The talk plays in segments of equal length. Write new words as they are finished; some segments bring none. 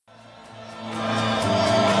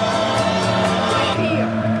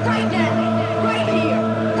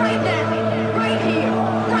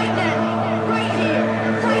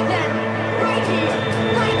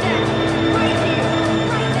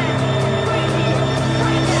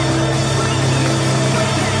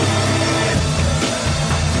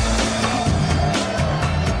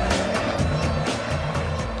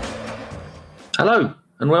Hello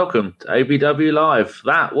and welcome to ABW Live.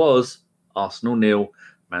 That was Arsenal 0,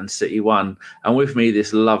 Man City 1. And with me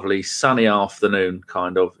this lovely sunny afternoon,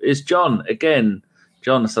 is John again.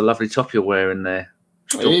 John, that's a lovely top you're wearing there.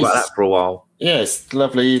 Talk about that for a while. Yeah, it's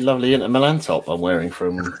lovely Inter Milan top I'm wearing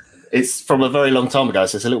it's from a very long time ago,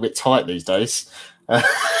 so it's a little bit tight these days.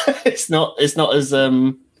 It's not as I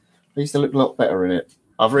used to look a lot better in it.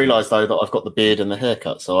 I've realised though that I've got the beard and the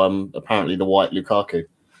haircut, so I'm apparently the white Lukaku.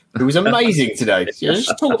 It was amazing today.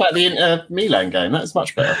 Just talk about the Inter Milan game. That's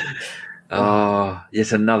much better.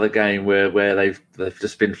 Yet another game where they've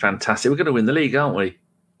just been fantastic. We're going to win the league, aren't we?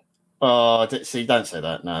 Oh, see, don't say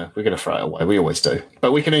that. No, we're going to throw it away. We always do.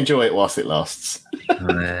 But we can enjoy it whilst it lasts.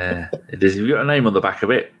 It is. Have you got a name on the back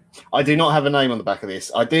of it? I do not have a name on the back of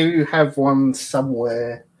this. I do have one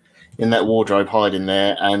somewhere in that wardrobe hiding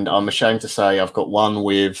there, and I'm ashamed to say I've got an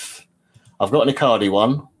Icardi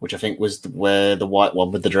one, which I think was where the white one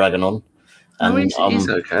with the dragon on. And, he's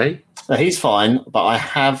okay. He's fine, but I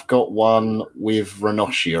have got one with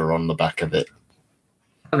Ranocchia on the back of it.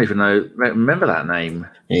 I don't even remember that name.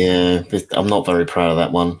 Yeah, I'm not very proud of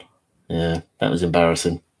that one. Yeah, that was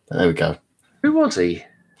embarrassing. But there we go. Who was he?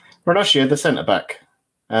 Ranocchia, the centre-back.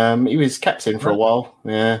 He was captain for a while,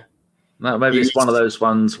 yeah. No, maybe it's one of those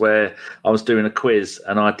ones where I was doing a quiz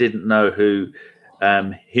and I didn't know who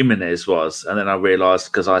Jimenez was, and then I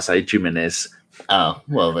realised because I say Jimenez. Oh,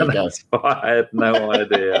 well, there you go. I had no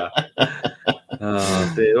idea.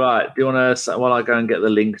 Oh, dear. Right, do you want to, while I go and get the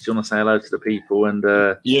links, do you want to say hello to the people and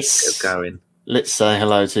yes, get going? Let's say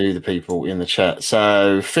hello to the people in the chat.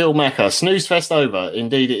 So, Phil Macca, snooze fest over.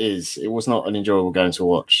 Indeed it is. It was not an enjoyable game to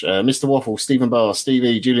watch. Mr. Waffle, Stephen Barr,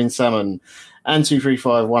 Stevie, Julian Salmon, and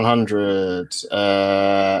 235-100.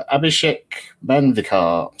 Abhishek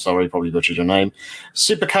Bandvikar, sorry, probably butchered your name.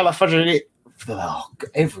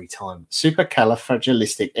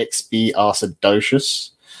 Supercalifragilisticexpialidocious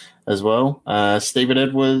as well. Stephen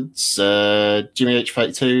Edwards, Jimmy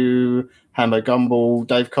H32, Hambo Gumball,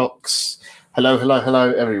 Dave Cox. Hello,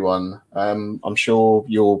 everyone. I'm sure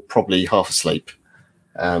you're probably half asleep.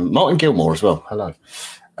 Martin Gilmore as well. Hello.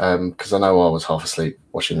 Because I know I was half asleep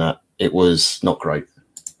watching that. It was not great.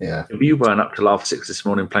 Yeah. You weren't up till half 6 this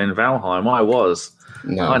morning playing Valheim. I was.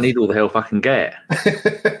 No. I need all the help I can get.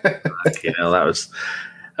 That was.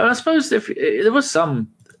 I suppose if there was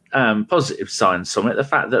some positive signs from it, the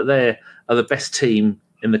fact that they are the best team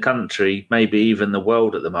in the country, maybe even the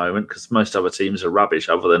world at the moment, because most other teams are rubbish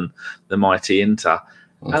other than the mighty Inter.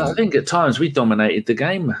 Mm-hmm. And I think at times we dominated the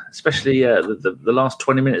game, especially the last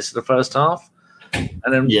 20 minutes of the first half. And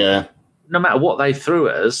then, no matter what they threw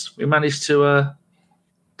at us, we managed to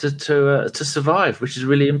survive, which is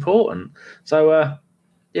really important. So,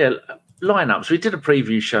 lineups. We did a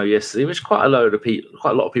preview show yesterday, which quite a lot of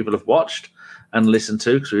people have watched and listened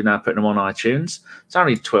to because we're now putting them on iTunes. It's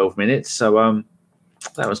only 12 minutes, so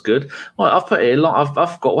that was good. Well, I've put here.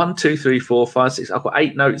 I've got 1, 2, 3, 4, 5, 6. I've got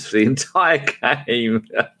 8 notes for the entire game.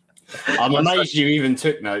 I'm amazed you even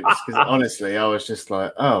took notes because honestly, I was just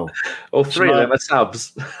like, oh. Or 3 of them are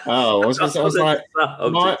subs. Oh, I was like,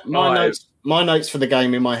 my notes for the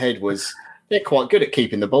game in my head was they're quite good at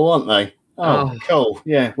keeping the ball, aren't they? Oh, cool.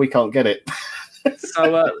 Yeah, we can't get it.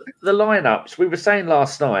 So the lineups, we were saying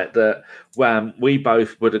last night that we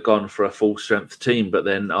both would have gone for a full strength team, but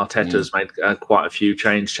then Arteta's made quite a few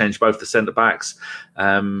changed both the centre backs,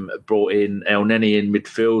 brought in El Neni in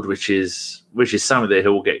midfield, which is something that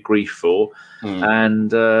he'll get grief for,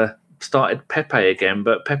 and started Pepe again.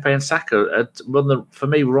 But Pepe and Saka for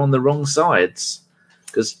me were on the wrong sides.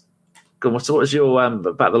 Because what was your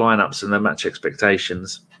about the lineups and the match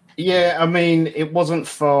expectations? Yeah, I mean it wasn't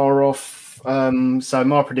far off. So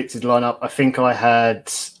my predicted lineup, I think I had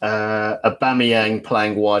Aubameyang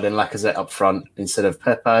playing wide and Lacazette up front instead of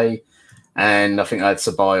Pepe, and I think I had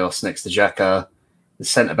Ceballos next to Xhaka. The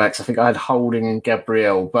centre backs, I think I had Holding and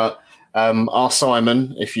Gabriel. But our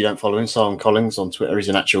Simon, if you don't follow him, Simon Collins on Twitter, he's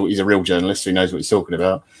a real journalist who knows what he's talking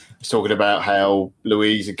about. He's talking about how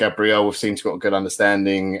Louise and Gabriel have seemed to got a good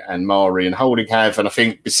understanding, and Mari and Holding have, and I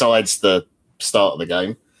think besides the start of the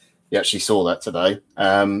game. You actually saw that today.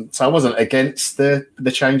 So I wasn't against the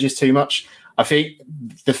changes too much. I think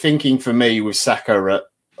the thinking for me with Saka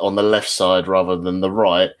on the left side rather than the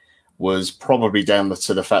right was probably down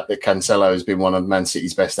to the fact that Cancelo has been one of Man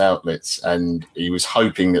City's best outlets, and he was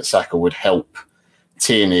hoping that Saka would help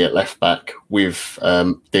Tierney at left back with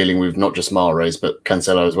dealing with not just Mahrez but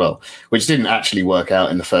Cancelo as well, which didn't actually work out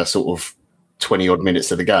in the first sort of 20-odd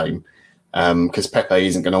minutes of the game because Pepe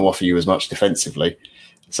isn't going to offer you as much defensively.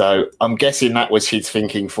 So I'm guessing that was his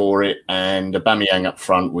thinking for it, and Aubameyang up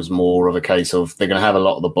front was more of a case of they're going to have a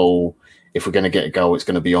lot of the ball. if we're going to get a goal, it's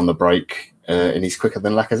going to be on the break, and he's quicker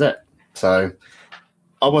than Lacazette. So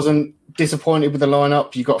I wasn't disappointed with the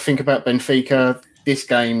lineup. You've got to think about Benfica. This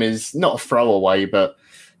game is not a throwaway, but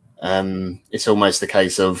it's almost the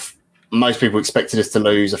case of most people expected us to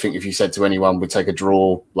lose. I think if you said to anyone, we'd take a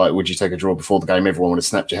draw, like, would you take a draw before the game? Everyone would have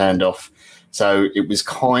snapped your hand off. So it was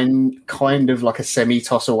kind of like a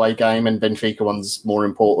semi-toss away game, and Benfica one's more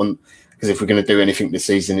important because if we're going to do anything this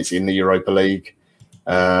season, it's in the Europa League.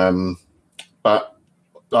 But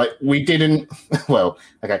like we didn't, well,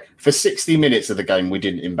 okay, for 60 minutes of the game, we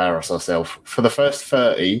didn't embarrass ourselves. For the first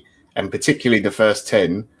 30, and particularly the first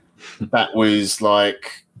 10, that was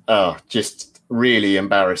like, just really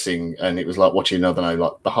embarrassing. And it was like watching, I don't know,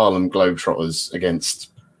 like the Harlem Globetrotters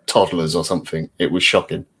against toddlers or something. It was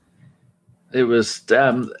shocking. It was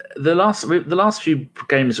the last few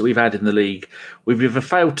games that we've had in the league, we've either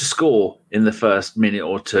failed to score in the first minute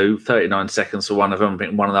or two, 39 seconds for one of them,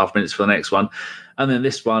 1.5 minutes for the next one, and then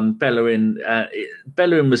this one, Bellerin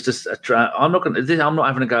was just. I'm not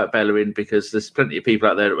having a go at Bellerin because there's plenty of people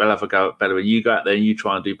out there that will have a go at Bellerin. You go out there and you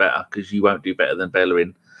try and do better because you won't do better than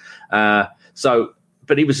Bellerin.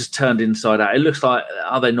 But he was just turned inside out. It looks like,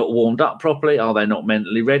 are they not warmed up properly? Are they not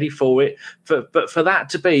mentally ready for it? But for that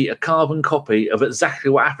to be a carbon copy of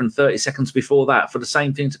exactly what happened 30 seconds before that, for the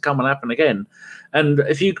same thing to come and happen again. And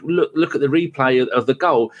if you look at the replay of the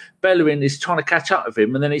goal, Bellerin is trying to catch up with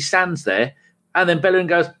him, and then he stands there, and then Bellerin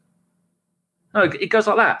goes, no, it goes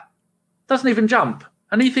like that. Doesn't even jump.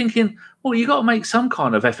 And you're thinking, well, you got to make some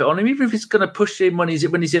kind of effort on him, even if it's going to push him when he's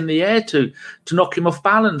in the air to knock him off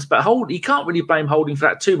balance. But you can't really blame Holding for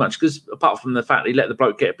that too much, because apart from the fact that he let the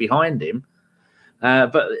bloke get behind him.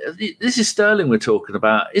 But this is Sterling we're talking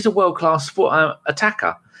about. He's a world-class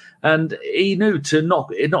attacker. And he knew to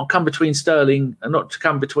not come between Sterling and not to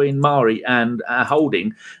come between Mari and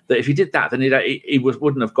Holding, that if he did that, then he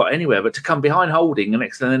wouldn't have got anywhere. But to come behind Holding and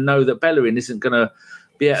then know that Bellerin isn't going to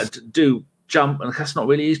be able to do jump, and that's not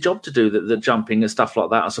really his job to do the jumping and stuff like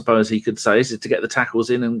that. I suppose he could say is to get the tackles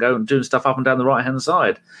in and go and doing stuff up and down the right hand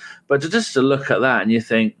side. But to look at that and you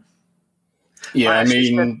think,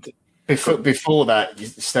 before that,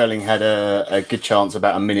 Sterling had a good chance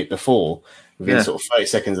about a minute before, within sort of 30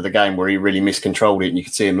 seconds of the game, where he really miscontrolled it, and you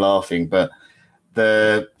could see him laughing. But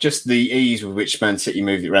the ease with which Man City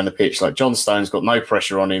moved it around the pitch, like John Stones got no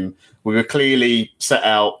pressure on him. We were clearly set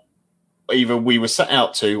out. Either we were set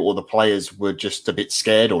out to, or the players were just a bit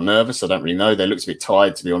scared or nervous. I don't really know. They looked a bit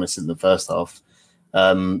tired, to be honest, in the first half.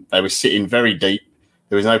 They were sitting very deep.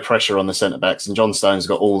 There was no pressure on the centre-backs, and John Stones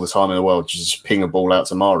got all the time in the world to just ping a ball out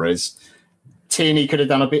to Mahrez. Tierney could have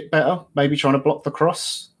done a bit better, maybe trying to block the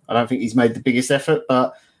cross. I don't think he's made the biggest effort,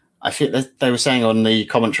 but I think that they were saying on the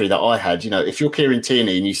commentary that I had, if you're Kieran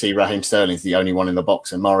Tierney and you see Raheem Sterling's the only one in the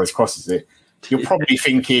box and Mahrez crosses it, you're probably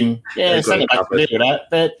thinking, centre-back can deal with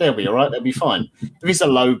that. They'll be all right. They'll be fine. If it's a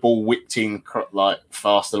low ball whipped in like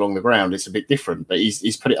fast along the ground, it's a bit different. But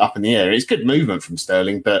he's put it up in the air. It's good movement from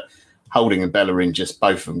Sterling, but Holding and Bellerin, just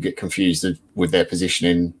both of them get confused with their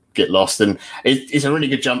positioning, get lost. And it's a really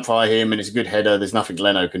good jump by him, and it's a good header. There's nothing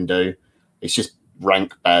Leno can do. It's just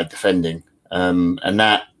rank bad defending. And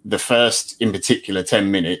that, the first, in particular,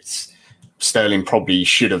 10 minutes, Sterling probably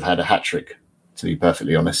should have had a hat-trick, to be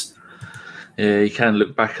perfectly honest. Yeah, you can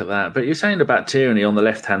look back at that. But you're saying about Tierney on the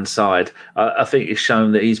left-hand side, I think it's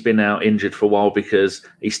shown that he's been out injured for a while, because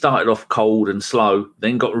he started off cold and slow,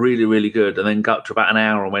 then got really, really good, and then got to about an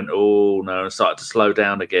hour and went, oh, no, and started to slow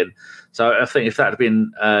down again. So I think if that had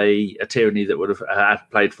been a Tierney that would have had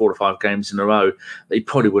played 4 or 5 games in a row, he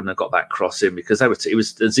probably wouldn't have got that cross in, because it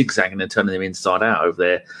was zigzagging and turning them inside out over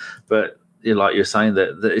there. But like you're saying,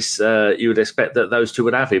 that you would expect that those two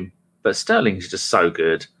would have him. But Sterling's just so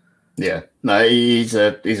good. Yeah, no, he's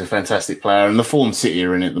a fantastic player, and the form City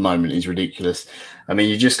are in at the moment is ridiculous. I mean,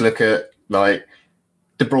 you just look at, like,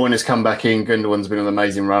 De Bruyne has come back in, Gundogan's been on an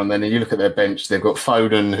amazing run. Then you look at their bench, they've got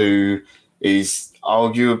Foden, who is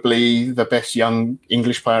arguably the best young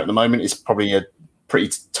English player at the moment. It's probably a pretty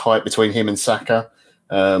tight between him and Saka.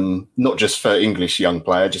 Not just for English young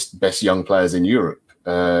player, just the best young players in Europe.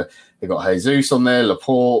 They've got Jesus on there,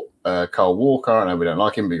 Laporte, Kyle Walker. I know we don't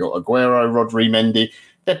like him, but you've got Aguero, Rodri, Mendy.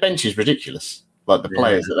 Their bench is ridiculous, like the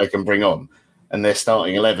players that they can bring on, and their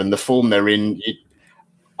starting 11, the form they're in.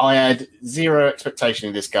 I had zero expectation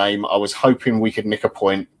in this game. I was hoping we could nick a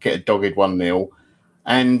point, get a dogged 1-0.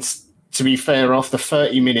 And to be fair, after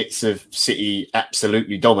 30 minutes of City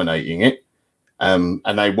absolutely dominating it, and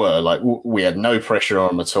they were, like, we had no pressure on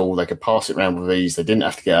them at all. They could pass it around with ease. They didn't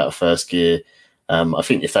have to get out of first gear. I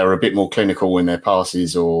think if they were a bit more clinical in their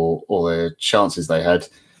passes or their chances they had,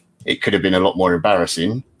 it could have been a lot more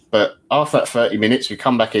embarrassing. But after that 30 minutes, we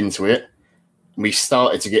come back into it. we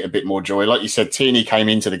started to get a bit more joy. Like you said, Tierney came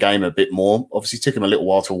into the game a bit more. Obviously, took him a little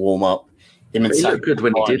while to warm up. He looked good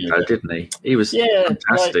when he did, though, didn't he? He was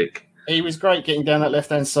fantastic. He was great getting down that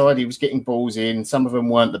left-hand side. He was getting balls in. Some of them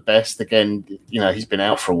weren't the best. Again, he's been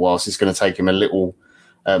out for a while, so it's going to take him a little,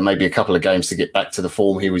 maybe a couple of games to get back to the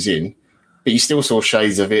form he was in. But you still saw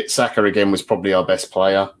shades of it. Saka, again, was probably our best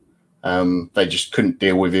player. They just couldn't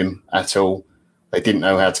deal with him at all. They didn't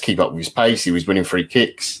know how to keep up with his pace. He was winning free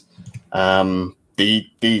kicks.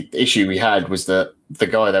 The issue we had was that the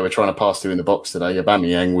guy they were trying to pass to in the box today,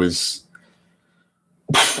 Aubameyang, was...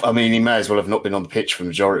 I mean, he may as well have not been on the pitch for the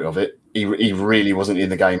majority of it. He really wasn't in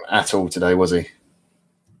the game at all today, was he?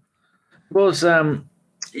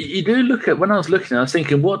 You do look at, when I was looking, I was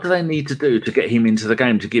thinking, what do they need to do to get him into the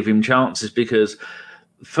game, to give him chances? Because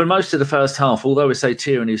for most of the first half, although we say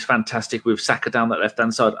Tierney was fantastic with Saka down that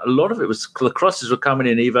left-hand side, a lot of it was the crosses were coming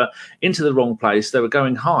in either into the wrong place, they were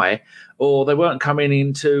going high, or they weren't coming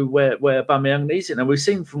into where Aubameyang needs it. And we've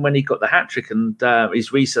seen from when he got the hat-trick and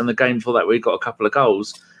his recent the game for that where he got a couple of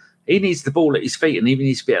goals, he needs the ball at his feet and he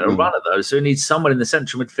needs to be able to run at those. So he needs someone in the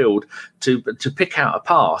central midfield to pick out a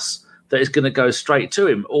pass that is going to go straight to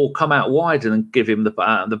him or come out wide and give him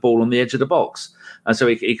the ball on the edge of the box. And so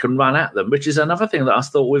he can run at them, which is another thing that I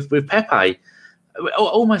thought with Pepe.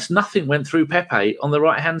 Almost nothing went through Pepe on the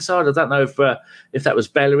right-hand side. I don't know if that was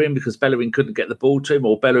Bellerin because Bellerin couldn't get the ball to him,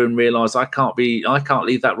 or Bellerin realised I can't leave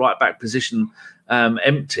that right-back position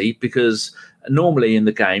empty, because normally in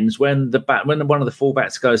the games when one of the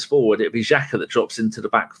fullbacks goes forward, it'd be Xhaka that drops into the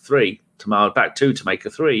back two to make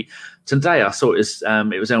a three. Today I saw it was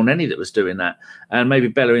El Neni that was doing that, and maybe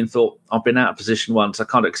Bellerin thought, I've been out of position once, I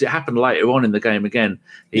can't, because it happened later on in the game again.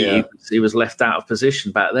 He was left out of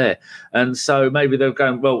position back there, and so maybe they were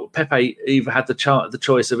going, well, Pepe either had the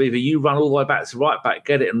choice of either you run all the way back to right back,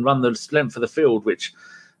 get it and run the length of the field, which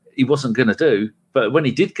he wasn't going to do. But when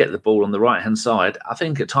he did get the ball on the right hand side, I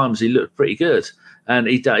think at times he looked pretty good, and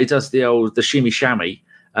he does the shimmy shammy,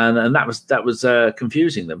 and that was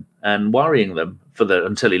confusing them and worrying them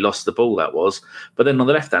until he lost the ball. That was. But then on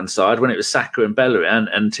the left hand side, when it was Saka and Bellerin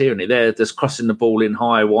and Tierney, they're just crossing the ball in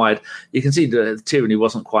high, wide. You can see that Tierney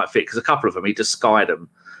wasn't quite fit because a couple of them he just skied them,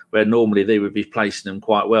 where normally they would be placing them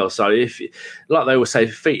quite well. So if, like they always say,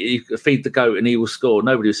 feed the goat and he will score.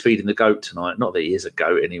 Nobody was feeding the goat tonight. Not that he is a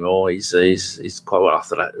goat anymore. He's quite well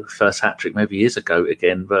after that first hat-trick. Maybe he is a goat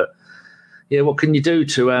again. But yeah, what can you do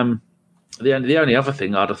to the only other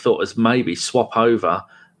thing I'd have thought is maybe swap over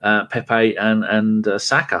Pepe and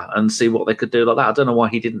Saka and see what they could do like that. I don't know why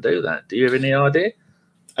he didn't do that. Do you have any idea?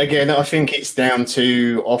 Again, I think it's down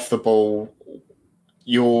to off the ball.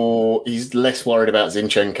 He's less worried about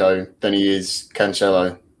Zinchenko than he is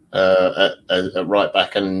Cancelo at right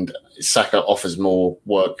back, and Saka offers more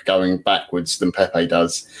work going backwards than Pepe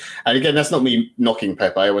does. And again, that's not me knocking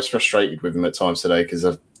Pepe. I was frustrated with him at times today because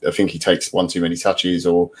I think he takes one too many touches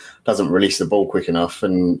or doesn't release the ball quick enough,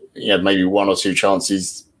 and maybe one or two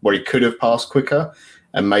chances where he could have passed quicker,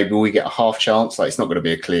 and maybe we get a half chance. Like, it's not going to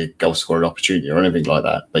be a clear goal scoring opportunity or anything like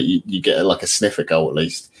that, but you get like a sniff at goal at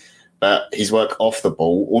least. But his work off the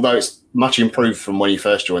ball, although it's much improved from when he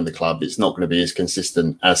first joined the club, it's not going to be as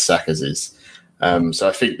consistent as Saka's is. So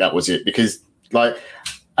I think that was it. Because,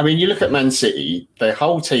 you look at Man City, their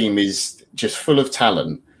whole team is just full of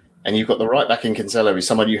talent. And you've got the right back in Cancelo, who's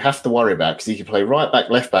someone you have to worry about because he can play right back,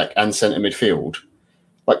 left back, and centre midfield.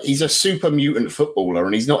 He's a super mutant footballer,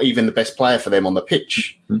 and he's not even the best player for them on the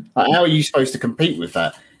pitch. How are you supposed to compete with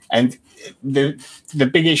that? And the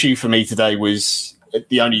big issue for me today was,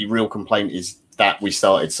 the only real complaint is that we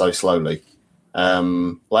started so slowly.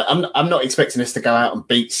 I'm not expecting us to go out and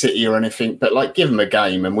beat City or anything, but give them a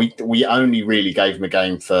game, and we only really gave them a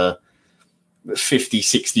game for 50,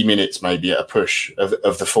 60 minutes maybe at a push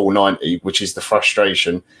of the full 90, which is the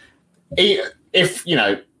frustration.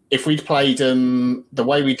 If we'd played the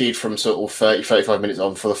way we did from sort of 30, 35 minutes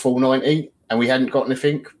on for the full 90 and we hadn't got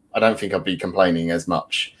anything, I don't think I'd be complaining as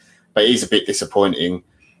much. But it is a bit disappointing.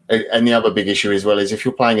 And the other big issue as well is if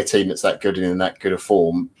you're playing a team that's that good and in that good a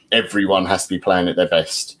form, everyone has to be playing at their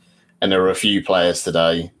best. And there were a few players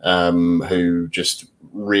today who just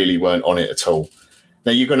really weren't on it at all.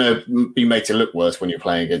 Now, you're going to be made to look worse when you're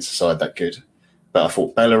playing against a side that good. But I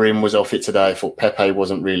thought Bellerin was off it today. I thought Pepe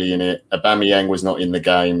wasn't really in it. Aubameyang was not in the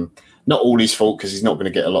game. Not all his fault because he's not going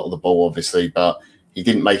to get a lot of the ball, obviously, but he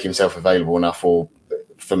didn't make himself available enough, or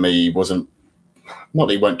for me, he wasn't, not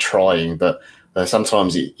that he weren't trying, but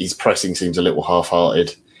sometimes his pressing seems a little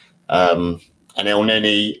half-hearted. And El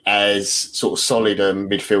Neni, as sort of solid a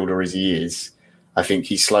midfielder as he is, I think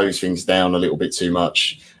he slows things down a little bit too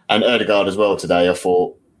much. And Ødegaard as well today, I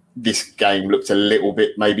thought this game looked a little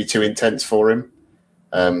bit maybe too intense for him.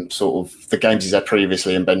 Sort of the games he's had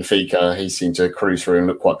previously in Benfica, he seemed to cruise through and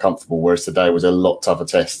look quite comfortable, whereas today was a lot tougher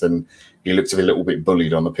test and he looked a little bit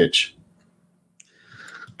bullied on the pitch.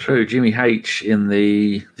 True. Jimmy H in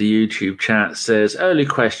the YouTube chat says, early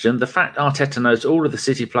question, the fact Arteta knows all of the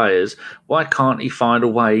City players, why can't he find a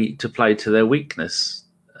way to play to their weakness?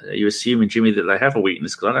 Are you assuming, Jimmy, that they have a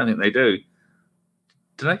weakness? Because I don't think they do.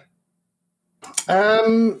 Do they?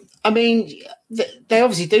 I mean, they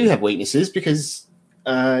obviously do have weaknesses because,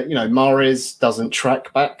 Mahrez doesn't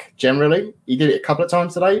track back generally. He did it a couple of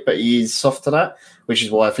times today, but he is soft to that, which is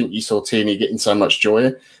why I think you saw Tierney getting so much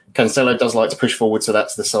joy. Cancelo does like to push forward, so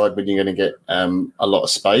that's the side when you're going to get a lot of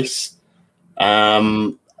space.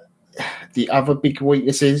 The other big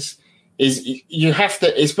weaknesses is you have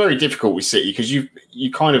to. It's very difficult with City because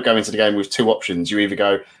you kind of go into the game with two options. You either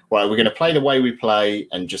go, right, we're going to play the way we play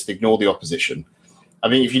and just ignore the opposition. I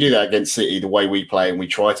mean, if you do that against City, the way we play and we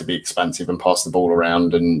try to be expansive and pass the ball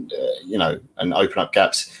around and and open up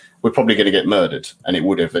gaps, we're probably going to get murdered, and it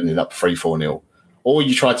would have ended up 3-4-0. Or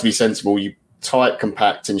you try to be sensible, you tight,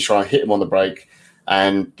 compact, and try and hit them on the break.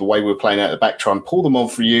 And the way we're playing out the back, try and pull them on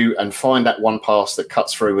for you and find that one pass that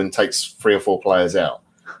cuts through and takes 3 or 4 players out.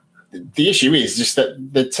 The issue is just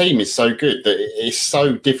that the team is so good that it's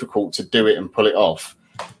so difficult to do it and pull it off.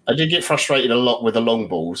 I did get frustrated a lot with the long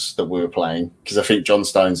balls that we were playing because I think John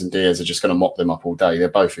Stones and Diaz are just going to mop them up all day. They're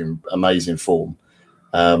both in amazing form.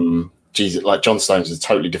 Like John Stones is a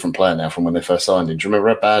totally different player now from when they first signed him. Do you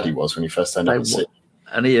remember how bad he was when he first turned up in City?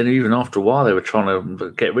 And even after a while, they were trying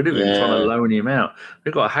to get rid of him, trying to loan him out.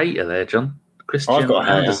 We've got a hater there, John. Christian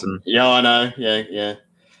Anderson. Yeah, I know. Yeah.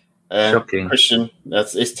 Shocking. Christian,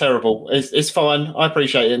 it's terrible. It's fine. I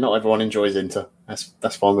appreciate it. Not everyone enjoys Inter.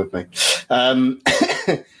 That's fine with me.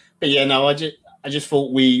 But yeah, no, I just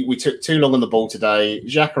thought we took too long on the ball today.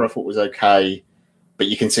 Xhaka I thought was okay, but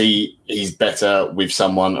you can see he's better with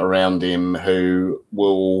someone around him who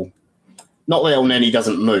will not let Elneny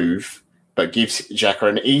doesn't move, but gives Xhaka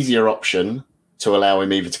an easier option to allow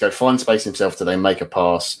him either to go find space himself to then make a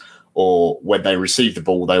pass, or when they receive the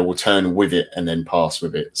ball, they will turn with it and then pass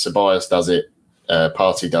with it. Ceballos does it.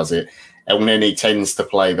 Partey does it. Elneny tends to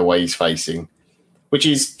play the way he's facing,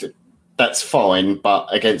 that's fine. But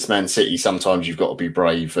against Man City, sometimes you've got to be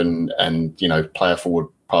brave and play a forward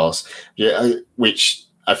pass. Yeah, which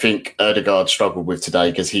I think Ødegaard struggled with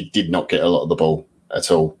today because he did not get a lot of the ball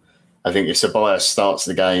at all. I think if Ceballos starts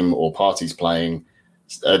the game or Partey's playing,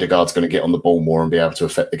 Ødegaard's going to get on the ball more and be able to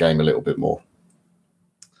affect the game a little bit more.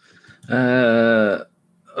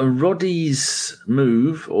 Roddy's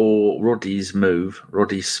Smooth. I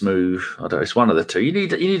don't know. It's one of the two. You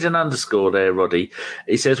need an underscore there, Roddy.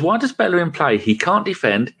 He says, why does Bellerin play? He can't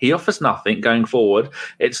defend. He offers nothing going forward.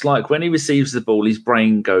 It's like when he receives the ball, his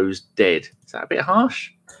brain goes dead. Is that a bit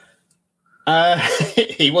harsh?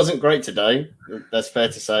 He wasn't great today. That's fair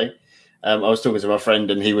to say. I was talking to my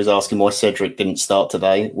friend and he was asking why Cedric didn't start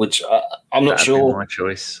today, which I'm not sure. That'd be my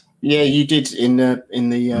choice. Yeah, you did in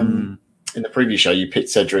the previous show. You picked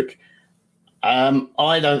Cedric.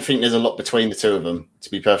 I don't think there's a lot between the two of them,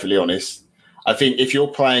 to be perfectly honest. I think if you're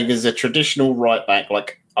playing as a traditional right back,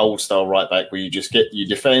 like old style right back, where you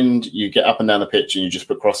defend, you get up and down the pitch, and you just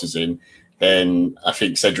put crosses in, then I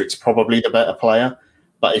think Cedric's probably the better player.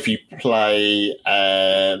 But if you play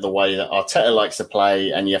the way that Arteta likes to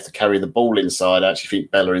play, and you have to carry the ball inside, I actually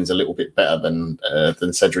think Bellerin's a little bit better than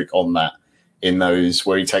Cedric on that. In those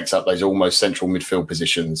where he takes up those almost central midfield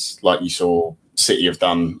positions, like you saw City have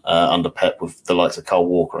done under Pep with the likes of Kyle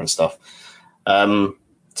Walker and stuff. So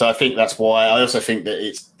I think that's why. I also think that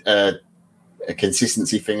it's a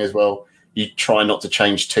consistency thing as well. You try not to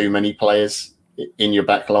change too many players in your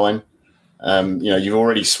back line. You've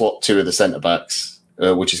already swapped 2 of the centre backs,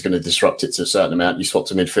 which is going to disrupt it to a certain amount. You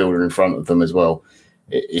swapped a midfielder in front of them as well.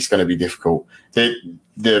 It's going to be difficult.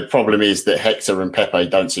 The problem is that Hector and Pepe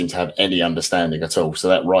don't seem to have any understanding at all. So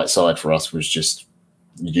that right side for us was just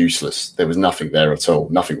useless. There was nothing there at all.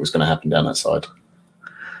 Nothing was going to happen down that side.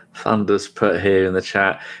 Thunder's put here in the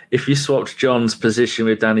chat, if you swapped John's position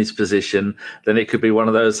with Danny's position, then it could be one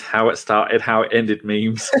of those how it started, how it ended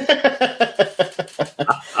memes.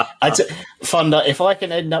 Thunder, if I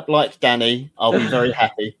can end up like Danny, I'll be very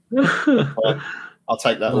happy. I'll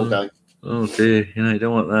take that all day. Oh dear, you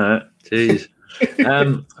don't want that. Jeez.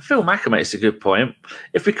 Phil Macker makes a good point.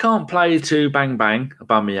 If we can't play to bang bang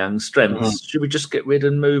Aubameyang's strengths, should we just get rid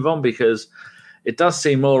and move on? Because it does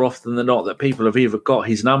seem more often than not that people have either got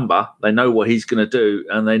his number, they know what he's going to do,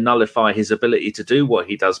 and they nullify his ability to do what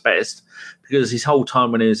he does best. Because his whole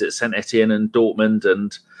time when he was at Saint Etienne and Dortmund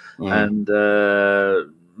and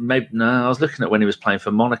maybe no. I was looking at when he was playing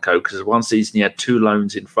for Monaco, because one season he had 2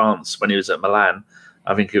 loans in France when he was at Milan.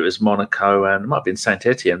 I think it was Monaco and it might have been Saint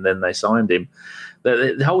Etienne. Then they signed him.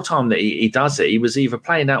 The whole time that he does it, he was either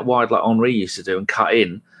playing out wide like Henry used to do and cut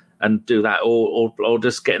in and do that, or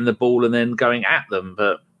just getting the ball and then going at them.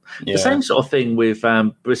 But the same sort of thing with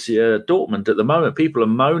Borussia Dortmund at the moment. People are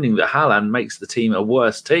moaning that Haaland makes the team a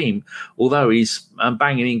worse team, although he's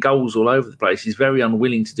banging in goals all over the place. He's very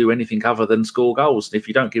unwilling to do anything other than score goals. And if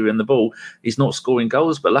you don't give him the ball, he's not scoring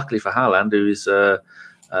goals. But luckily for Haaland, who is a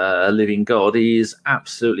living god, he is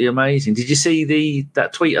absolutely amazing. Did you see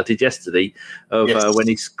that tweet I did yesterday of when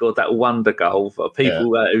he scored that wonder goal? For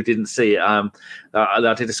people who didn't see it,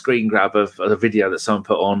 I did a screen grab of a video that someone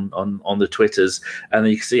put on the Twitters, and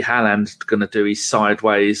then you can see Haaland going to do his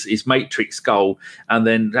sideways, his matrix goal, and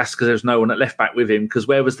then that's because there's no one at left back with him, because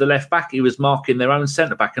where was the left back? He was marking their own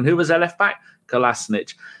centre back, and who was their left back?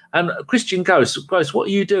 Kolasinac. And Christian Gross, what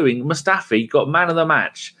are you doing? Mustafi got man of the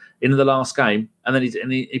match in the last game, and then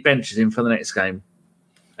he benches him for the next game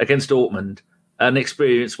against Dortmund, an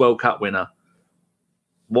experienced World Cup winner.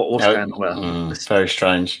 What's going on? Well, it's very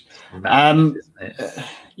strange. I don't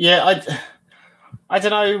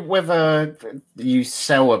know whether you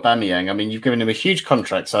sell Aubameyang. I mean, you've given him a huge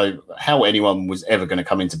contract, so how anyone was ever going to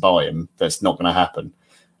come in to buy him, that's not going to happen.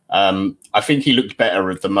 I think he looked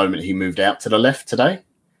better at the moment he moved out to the left today.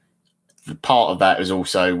 Part of that is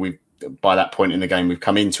also by that point in the game, we've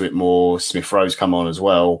come into it more. Smith Rowe's come on as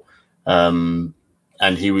well. And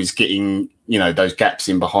he was getting, those gaps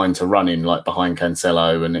in behind to run in, like behind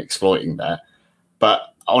Cancelo, and exploiting that.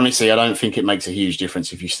 But honestly, I don't think it makes a huge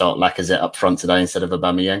difference if you start Lacazette up front today instead of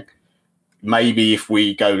Aubameyang. Maybe if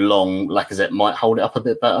we go long, Lacazette might hold it up a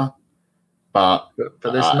bit better. But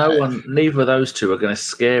there's no one, neither of those two are going to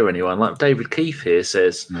scare anyone. Like David Keefe here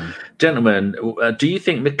says, gentlemen, do you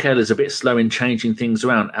think Mikel is a bit slow in changing things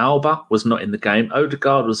around? Alba was not in the game.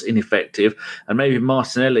 Odegaard was ineffective. And maybe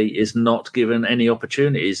Martinelli is not given any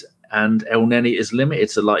opportunities. And El Neni is limited.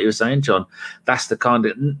 So like you were saying, John, that's the kind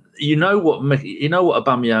of, what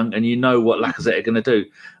Aubameyang and what Lacazette are going to do.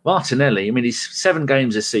 Martinelli, I mean, he's 7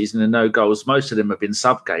 games this season and no goals. Most of them have been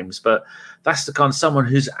sub games, but that's the kind of someone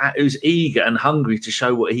who's eager and hungry to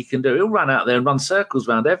show what he can do. He'll run out there and run circles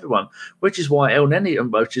around everyone, which is why El Neni,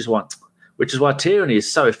 which is why Tierney is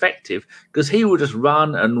so effective, because he will just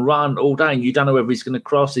run and run all day, and you don't know whether he's going to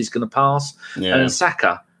cross, he's going to pass, and then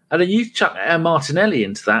Saka. And then you chuck Martinelli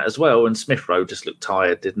into that as well, and Smith Rowe just looked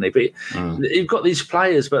tired, didn't he? But you've got these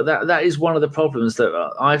players, but that is one of the problems that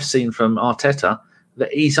I've seen from Arteta,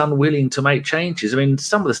 that he's unwilling to make changes. I mean,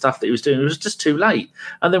 some of the stuff that he was doing was just too late.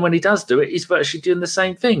 And then when he does do it, he's virtually doing the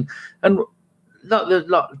same thing. And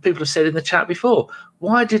like people have said in the chat before,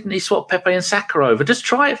 why didn't he swap Pepe and Saka over? Just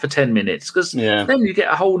try it for 10 minutes, because then you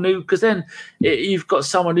get a whole new. Because then you've got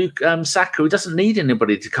someone who Saka, who doesn't need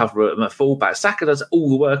anybody to cover him at fullback. Saka does all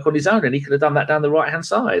the work on his own, and he could have done that down the right hand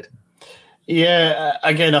side. Yeah,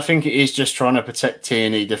 again, I think it is just trying to protect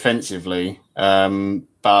Tierney defensively,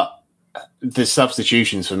 but the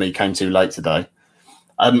substitutions for me came too late today.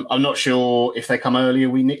 I'm not sure if they come earlier,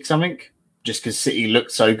 we nick something. Just because City looked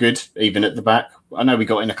so good, even at the back. I know we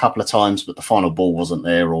got in a couple of times, but the final ball wasn't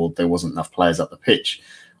there, or there wasn't enough players up the pitch.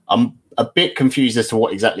 I'm a bit confused as to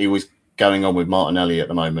what exactly was going on with Martinelli at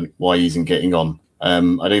the moment, why he isn't getting on.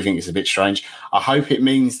 I do think it's a bit strange. I hope it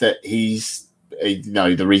means that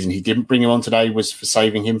the reason he didn't bring him on today was for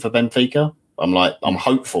saving him for Benfica. I'm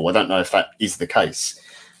hopeful. I don't know if that is the case,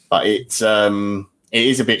 but it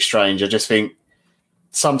is a bit strange. I just think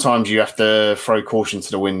sometimes you have to throw caution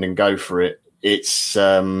to the wind and go for it. It's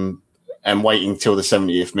and waiting till the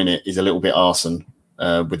 70th minute is a little bit arson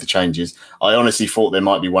with the changes. I honestly thought there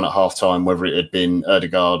might be one at half time, whether it had been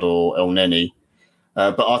Odegaard or El Neni.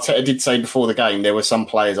 But Arteta did say before the game there were some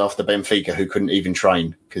players after Benfica who couldn't even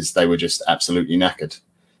train because they were just absolutely knackered.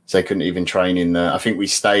 So they couldn't even train in. I think we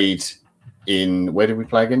stayed in. Where did we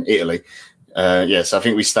play again? Italy. So I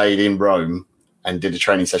think we stayed in Rome and did a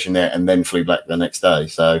training session there, and then flew back the next day.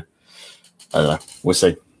 So I don't know. We'll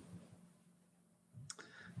see.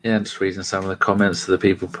 Yeah, I'm just reading some of the comments that the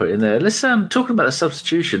people put in there. Let's talking about the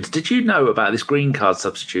substitutions. Did you know about this green card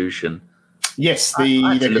substitution? Yes, the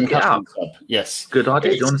concussion sub. Yes, good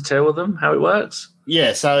idea. Do you want to tell them how it works?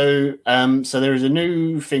 Yeah, so there is a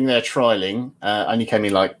new thing they're trialing. Only came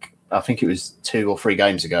in I think it was 2 or 3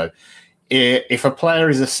 games ago. If a player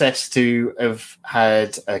is assessed to have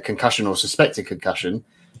had a concussion or suspected concussion,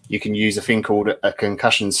 you can use a thing called a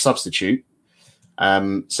concussion substitute.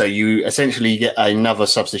 So you essentially get another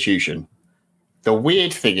substitution. The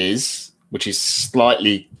weird thing is, which is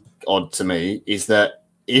slightly odd to me, is that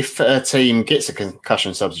if a team gets a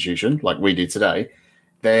concussion substitution, like we did today,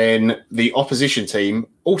 then the opposition team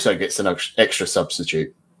also gets an extra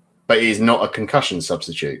substitute, but it is not a concussion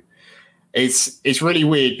substitute. It's really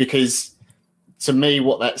weird because to me,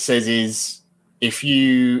 what that says is if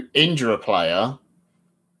you injure a player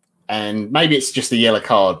and maybe it's just a yellow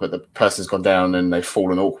card, but the person's gone down and they've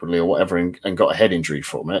fallen awkwardly or whatever and got a head injury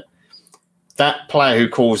from it, that player who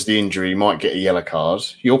caused the injury might get a yellow card.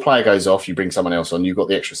 Your player goes off, you bring someone else on, you've got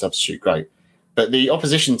the extra substitute, great. But the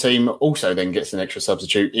opposition team also then gets an extra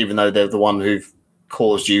substitute, even though they're the one who've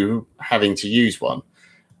caused you having to use one,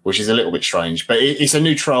 which is a little bit strange. But it's a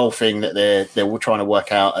new trial thing that they're all trying to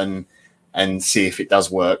work out and see if it does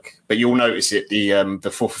work. But you'll notice it.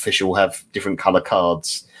 The fourth official will have different colour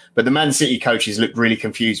cards. But the Man City coaches looked really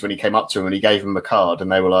confused when he came up to him and he gave him a card,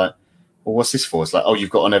 and they were like, "Well, what's this for?" It's like, "Oh, you've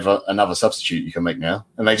got another substitute you can make now,"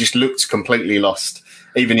 and they just looked completely lost.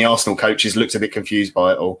 Even the Arsenal coaches looked a bit confused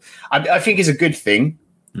by it all. I think it's a good thing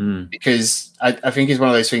because I think it's one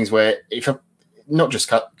of those things where not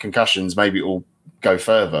just concussions, maybe it will go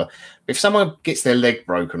further. If someone gets their leg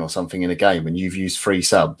broken or something in a game and you've used 3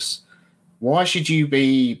 subs, why should you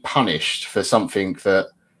be punished for something that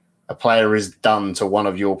a player has done to one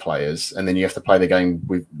of your players and then you have to play the game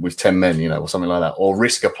with 10 men, or something like that, or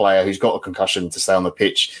risk a player who's got a concussion to stay on the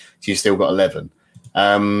pitch so you've still got 11.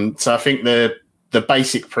 So I think the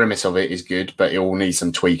basic premise of it is good, but it will need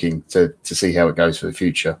some tweaking to see how it goes for the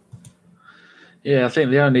future. Yeah, I think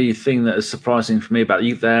the only thing that is surprising for me about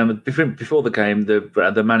before the game,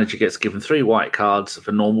 the manager gets given 3 white cards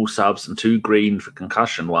for normal subs and 2 green for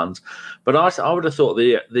concussion ones. But I would have thought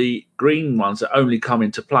the green ones only come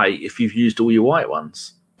into play if you've used all your white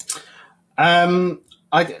ones. I'm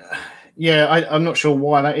not sure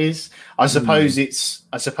why that is. I suppose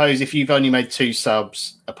if you've only made 2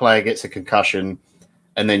 subs, a player gets a concussion,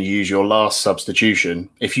 and then you use your last substitution.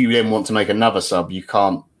 If you then want to make another sub, you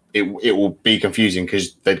can't. It will be confusing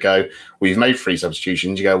because they'd go, "Well, you've made 3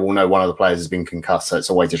 substitutions." You go, "Well, no, one of the players has been concussed," so it's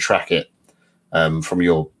a way to track it from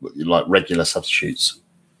your regular substitutes.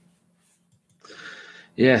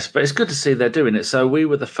 Yes, but it's good to see they're doing it. So we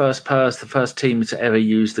were the first team to ever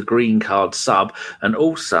use the green card sub, and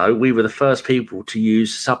also we were the first people to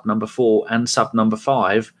use sub number 4 and sub number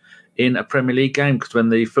 5 in a Premier League game, because when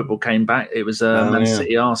the football came back, it was Man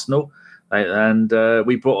City Arsenal. And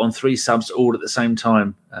we brought on 3 subs all at the same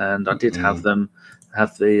time, and I did have them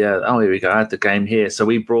have the here we go. I had the game here. So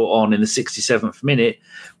we brought on in the 67th minute.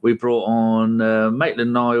 We brought on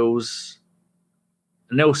Maitland-Niles,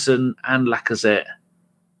 Nelson, and Lacazette.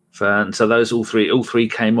 So those all three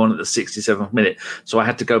came on at the 67th minute. So I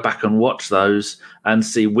had to go back and watch those and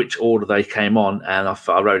see which order they came on. And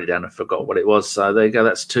I wrote it down and forgot what it was. So there you go.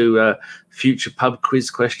 That's 2 future pub quiz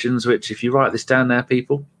questions, which if you write this down now,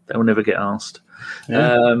 people, they will never get asked.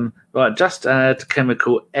 Yeah. Right, Just Add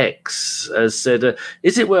Chemical X has said,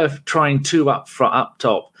 is it worth trying 2 up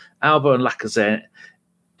top, Alba and Lacazette?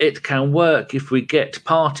 It can work if we get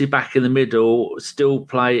Partey back in the middle, still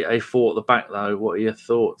play a 4 at the back, though. What are your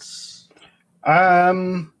thoughts?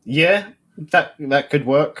 Yeah, that could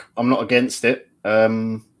work. I'm not against it.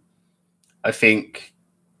 I think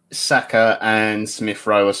Saka and Smith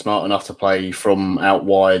Rowe are smart enough to play from out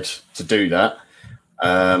wide to do that,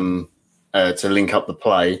 to link up the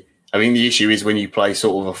play. I mean, the issue is when you play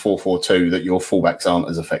sort of a 4-4-2 that your fullbacks aren't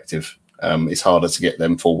as effective. It's harder to get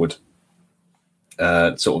them forward.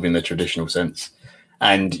 Sort of in the traditional sense,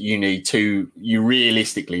 and you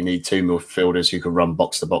realistically need 2 midfielders who can run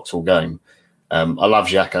box to box all game. I love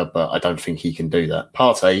Xhaka, but I don't think he can do that.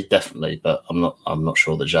 Partey definitely, but I'm not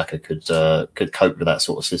sure that Xhaka could cope with that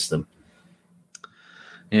sort of system.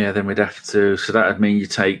 Yeah, then we'd have to. So that would mean you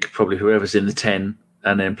take probably whoever's in the 10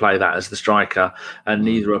 and then play that as the striker. And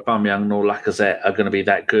neither Aubameyang nor Lacazette are going to be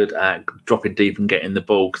that good at dropping deep and getting the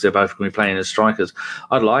ball because they're both going to be playing as strikers.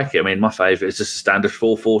 I'd like it. I mean, my favourite is just a standard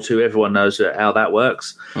 4-4-2. Everyone knows how that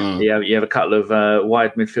works. You have a couple of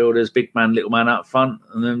wide midfielders, big man, little man up front,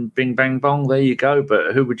 and then bing, bang, bong, there you go.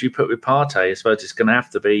 But who would you put with Partey? I suppose it's going to have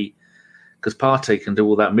to be, because Partey can do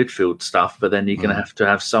all that midfield stuff, but then you're going to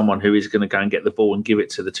have someone who is going to go and get the ball and give it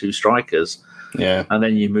to the 2 strikers. Yeah, and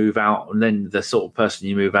then you move out, and then the sort of person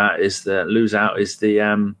you lose out is the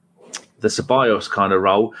Ceballos kind of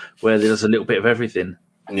role where there's a little bit of everything.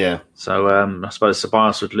 Yeah. So I suppose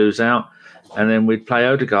Ceballos would lose out, and then we'd play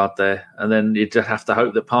Odegaard there, and then you'd just have to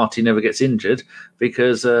hope that Partey never gets injured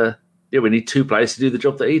because we need 2 players to do the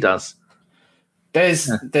job that he does. There's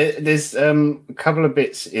a couple of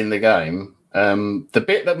bits in the game. The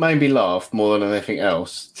bit that made me laugh more than anything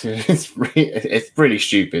else, it's really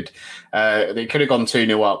stupid. They could have gone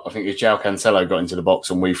 2-0 up. I think João Cancelo got into the box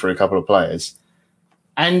and we threw a couple of players.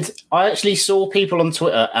 And I actually saw people on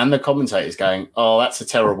Twitter and the commentators going, "Oh, that's a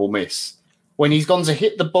terrible miss." When he's gone to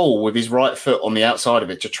hit the ball with his right foot on the outside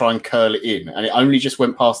of it to try and curl it in, and it only just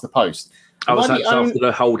went past the post. That's after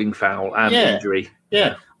the holding foul and injury.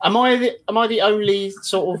 Yeah. Am I the only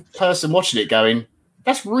sort of person watching it going,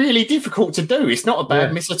 that's really difficult to do? It's not a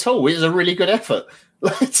bad miss at all. It was a really good effort.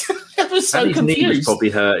 I was so and his confused. knee was probably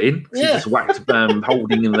hurting. He just whacked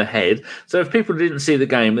Holding in the head. So if people didn't see the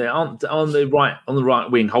game, on the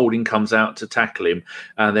right wing, Holding comes out to tackle him,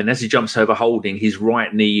 and then as he jumps over Holding, his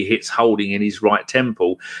right knee hits Holding in his right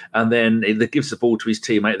temple, and then he gives the ball to his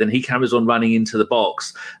teammate. Then he carries on running into the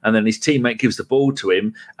box, and then his teammate gives the ball to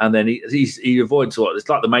him, and then he avoids it's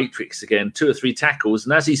like the Matrix again, 2 or 3 tackles,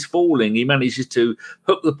 and as he's falling, he manages to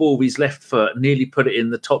hook the ball with his left foot, nearly put it in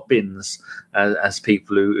the top bins, as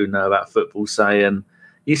people who know about football say. And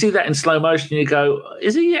you see that in slow motion, you go,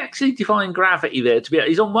 is he actually defying gravity there?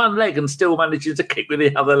 He's on one leg and still manages to kick with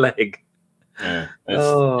the other leg. Yeah,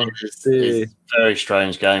 it's a very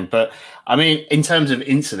strange game. But I mean, in terms of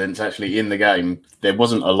incidents actually in the game, there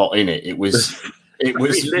wasn't a lot in it. It was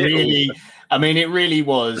really, I mean, it really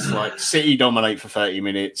was like City dominate for 30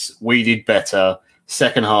 minutes. We did better.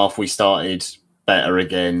 Second half, we started better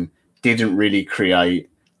again. Didn't really create.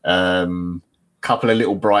 Couple of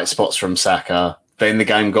little bright spots from Saka. Then the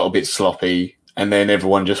game got a bit sloppy, and then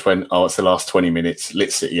everyone just went, "Oh, it's the last 20 minutes.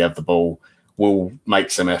 Let City have the ball. We'll make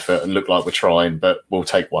some effort and look like we're trying, but we'll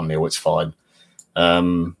take 1-0. It's fine."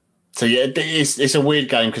 So yeah, it's a weird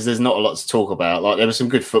game because there's not a lot to talk about. Like there was some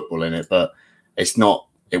good football in it, but it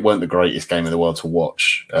weren't the greatest game in the world to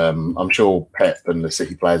watch. I'm sure Pep and the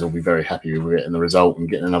City players will be very happy with it and the result and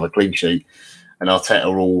getting another clean sheet. And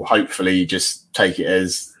Arteta will hopefully just take it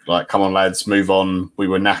as like, come on, lads, move on. We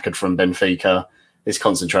were knackered from Benfica. Let's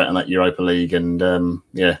concentrate on that Europa League and,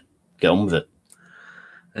 get on with it.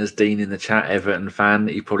 There's Dean in the chat, Everton fan.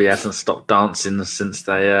 He probably hasn't stopped dancing since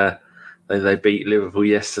they beat Liverpool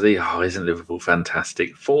yesterday. Oh, isn't Liverpool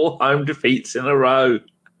fantastic? 4 home defeats in a row.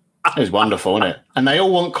 It was wonderful, wasn't it? And they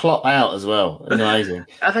all want Klopp out as well. It's amazing.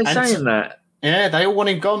 Are they saying that? Yeah, they all want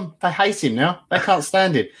him gone. They hate him now. They can't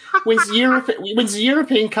stand him. Wins the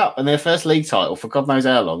European Cup and their first league title for God knows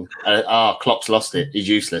how long. Klopp's lost it. He's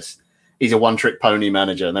useless. He's a one-trick pony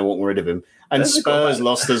manager, and they want rid of him. And Spurs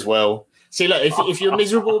lost as well. See, look, if you're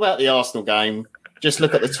miserable about the Arsenal game, just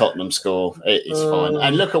look at the Tottenham score. It's fine.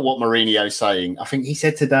 And look at what Mourinho's saying. I think he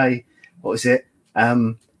said today, what was it?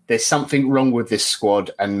 There's something wrong with this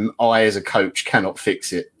squad, and I, as a coach, cannot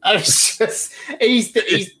fix it.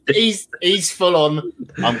 He's full on.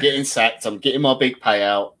 I'm getting sacked. I'm getting my big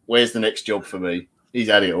payout. Where's the next job for me? He's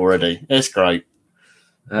had it already. It's great.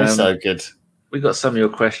 It's so good. We got some of your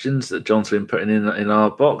questions that John's been putting in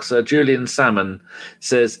our box. Julian Salmon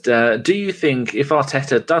says, do you think if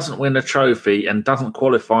Arteta doesn't win a trophy and doesn't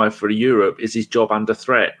qualify for Europe, is his job under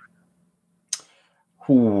threat?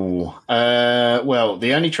 Well,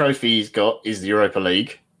 the only trophy he's got is the Europa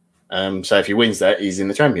League. So if he wins that, he's in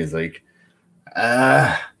the Champions League.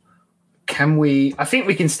 Can we? I think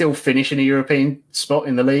we can still finish in a European spot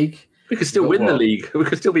in the league. We could still win the league. We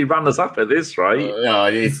could still be runners-up at this, right? Yeah,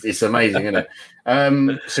 it's amazing, isn't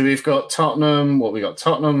it? So we've got Tottenham. What we got?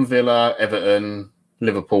 Tottenham, Villa, Everton,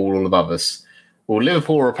 Liverpool, all above us. Well,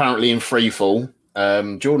 Liverpool are apparently in free fall.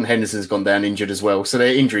 Jordan Henderson's gone down injured as well, so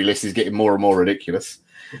their injury list is getting more and more ridiculous.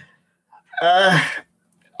 I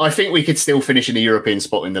think we could still finish in a European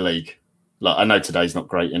spot in the league. Like, I know today's not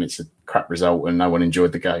great and it's a crap result and no one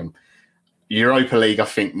enjoyed the game. Europa League, I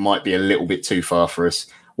think, might be a little bit too far for us.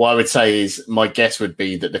 What I would say is my guess would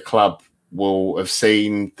be that the club will have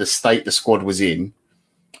seen the state the squad was in,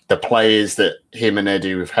 the players that him and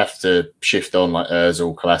Edu would have to shift on, like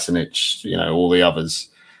Ozil, Kolasinac, all the others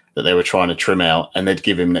that they were trying to trim out, and they'd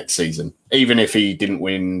give him next season, even if he didn't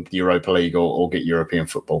win the Europa League or get European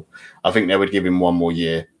football. I think they would give him 1 more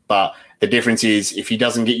year. But the difference is if he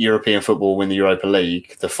doesn't get European football, win the Europa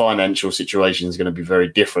League, the financial situation is going to be very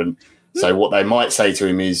different. So what they might say to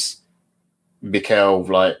him is, Mikel,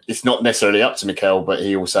 like, it's not necessarily up to Mikel, but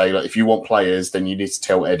he will say, like, if you want players, then you need to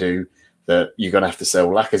tell Edu that you're going to have to sell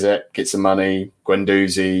Lacazette, get some money,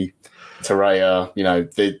 Guendouzi, Torreira,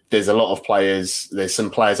 there's a lot of players. There's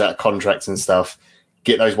some players out of contracts and stuff.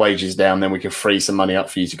 Get those wages down, then we can free some money up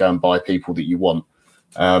for you to go and buy people that you want.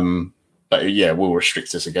 But yeah, will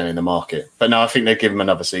restrict us again in the market. But no, I think they'd give him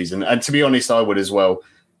another season. And to be honest, I would as well.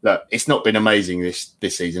 Look, it's not been amazing this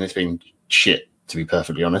season. It's been shit, to be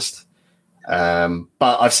perfectly honest. But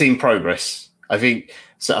I've seen progress. I think,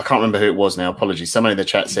 so I can't remember who it was now. Apologies. Someone in the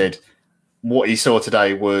chat said what he saw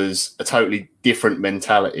today was a totally different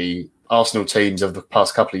mentality. Arsenal teams of the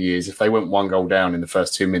past couple of years, if they went 1 goal down in the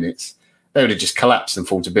first 2 minutes, they would have just collapsed and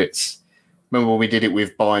fall to bits. Remember, we did it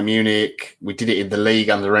with Bayern Munich. We did it in the league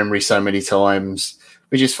under Emery so many times.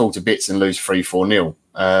 We just fall to bits and lose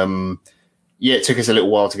 3-4-0. It took us a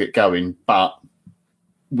little while to get going, but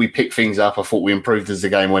we picked things up. I thought we improved as the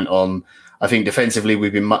game went on. I think defensively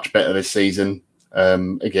we've been much better this season.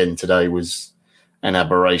 Again, today was an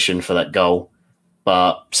aberration for that goal.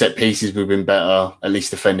 But set pieces we've been better, at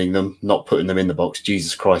least defending them, not putting them in the box.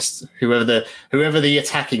 Jesus Christ. Whoever the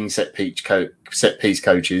attacking set piece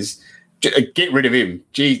coach is, get rid of him.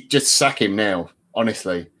 Just sack him now,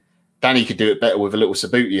 honestly. Danny could do it better with a little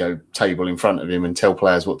Sabutio table in front of him and tell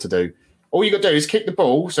players what to do. All you got to do is kick the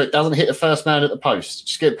ball so it doesn't hit the first man at the post.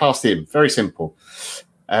 Just get it past him. Very simple.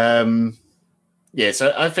 So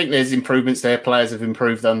I think there's improvements there. Players have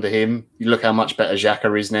improved under him. You look how much better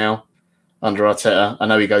Xhaka is now under Arteta. I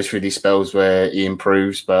know he goes through these spells where he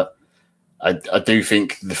improves, but I do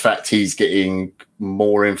think the fact he's getting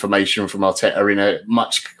more information from Arteta in a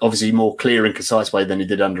much, obviously, more clear and concise way than he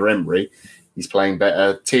did under Emery. He's playing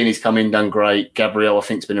better. Tierney's come in, done great. Gabriel, I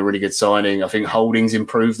think, has been a really good signing. I think Holding's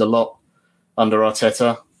improved a lot under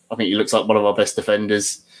Arteta. I think he looks like one of our best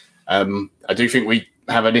defenders. I do think we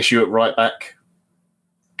have an issue at right back,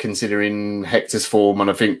 considering Hector's form, and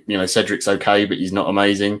I think Cedric's okay, but he's not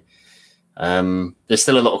amazing. There's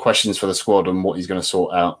still a lot of questions for the squad on what he's going to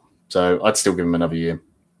sort out. So I'd still give him another year.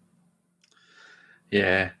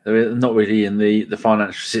 Yeah, they're not really in the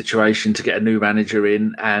financial situation to get a new manager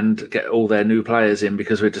in and get all their new players in,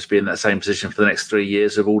 because we'd just be in that same position for the next 3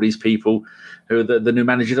 years of all these people who the new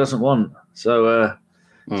manager doesn't want. So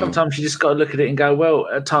sometimes you just got to look at it and go, well,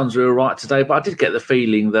 at times we were right today, but I did get the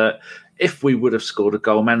feeling that if we would have scored a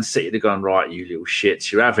goal, Man City would have gone, right, you little shits,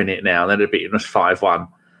 you're having it now. And then they'd beaten us 5-1.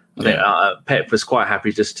 I think Pep was quite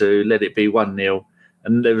happy just to let it be 1-0.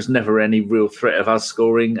 And there was never any real threat of us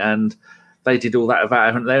scoring. And they did all that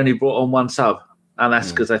about it. They only brought on one sub. And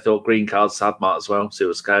that's because they thought green card sub might as well see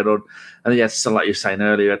what's going on. And yeah, so like you were saying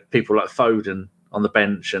earlier, people like Foden on the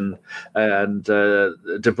bench and De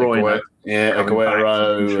Bruyne.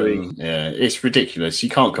 Aguero. It's ridiculous. You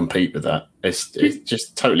can't compete with that. It's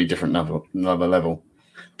just totally different another level.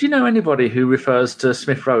 Do you know anybody who refers to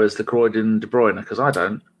Smith Rowe as the Croydon De Bruyne? Because I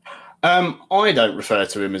don't. I don't refer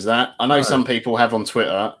to him as that. I know some people have on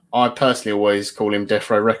Twitter. I personally always call him Death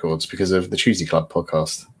Row Records because of the Tuesday Club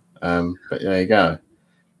podcast. But there you go.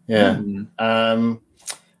 Yeah.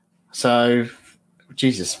 So,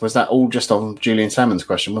 Jesus, was that all just on Julian Salmon's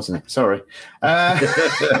question, wasn't it? Sorry. We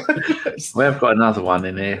have got another one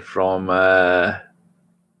in here from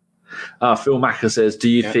Phil Macker says, do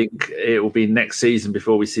you think it will be next season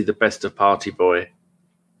before we see the best of Party Boy?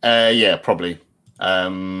 Yeah, probably.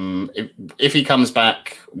 If he comes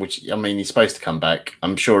back, which I mean he's supposed to come back,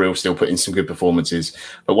 I'm sure he'll still put in some good performances.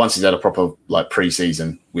 But once he's had a proper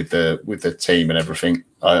pre-season with the team and everything,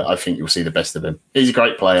 I think you'll see the best of him. He's a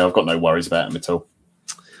great player. I've got no worries about him at all.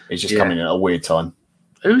 He's just coming at a weird time.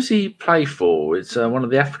 Who's he play for? It's one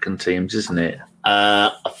of the African teams, isn't it?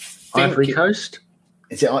 Ivory Coast.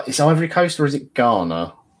 It's Ivory Coast or is it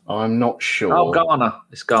Ghana? I'm not sure. Oh, Ghana.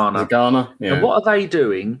 It's Ghana. Is it Ghana? Yeah. And what are they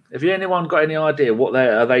doing? Have anyone got any idea what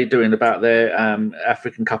are they doing about their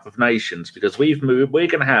African Cup of Nations? Because we're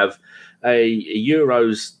going to have a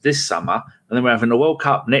Euros this summer, and then we're having a World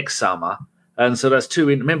Cup next summer. And so that's two.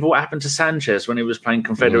 Remember what happened to Sanchez when he was playing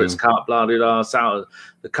Confederates Cup, the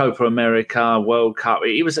Copa America, World Cup.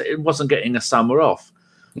 It wasn't getting a summer off.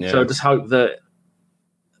 Yeah. So I just hope that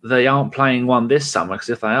they aren't playing one this summer, because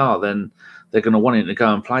if they are, then they're going to want him to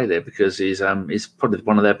go and play there because he's probably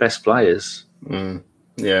one of their best players.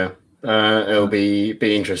 Yeah, it'll be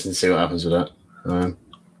interesting to see what happens with that. Go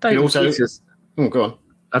on.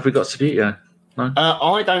 Have we got Sabutio? No?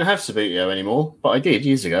 I don't have Sabutio anymore, but I did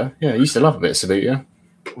years ago. Yeah, I used to love a bit of Sabutio.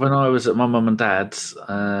 When I was at my mum and dad's,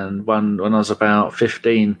 and when I was about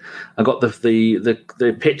 15, I got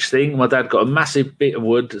the pitch thing. My dad got a massive bit of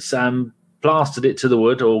wood. Sam plastered it to the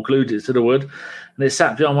wood or glued it to the wood, and it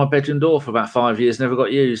sat behind my bedroom door for about 5 years, never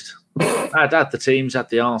got used. I had the teams, had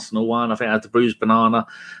the Arsenal one, I think I had the bruised banana,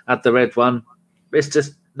 had the red one. It's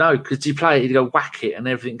just, no, because you play it, you go whack it, and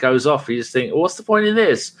everything goes off. You just think, what's the point in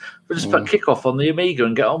this? We'll just put kick-off on the Amiga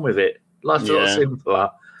and get on with it. Life's a lot simpler.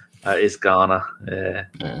 It's Ghana, yeah.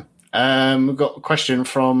 We've got a question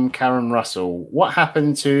from Karen Russell. What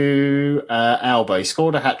happened to Alba? He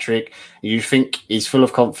scored a hat-trick. You think he's full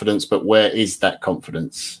of confidence, but where is that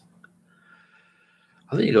confidence?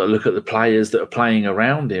 I think you've got to look at the players that are playing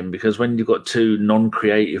around him, because when you've got two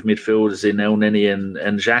non-creative midfielders in El Neni and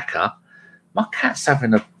Xhaka, my cat's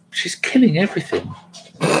she's killing everything.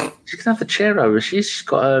 She can have the chair over. She's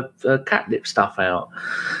got her catnip stuff out.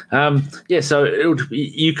 So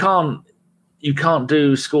you can't you can't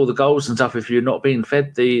score the goals and stuff if you're not being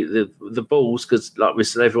fed the balls, because like we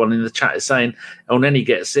said, everyone in the chat is saying Elneny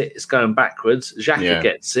gets it, it's going backwards. Xhaka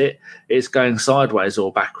gets it, it's going sideways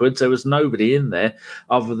or backwards. There was nobody in there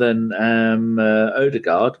other than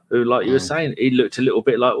Odegaard, who, like you were saying, he looked a little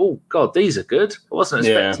bit like, oh God, these are good. I wasn't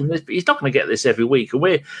expecting this, but he's not going to get this every week.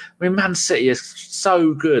 And Man City is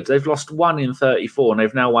so good. They've lost 1 in 34 and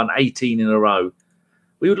they've now won 18 in a row.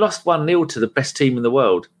 We lost 1-0 to the best team in the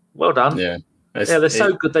world. Well done. Yeah. They're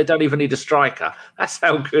so good they don't even need a striker. That's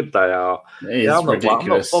how good they are. I'm not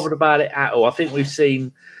bothered about it at all. I think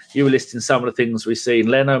you were listing some of the things we've seen.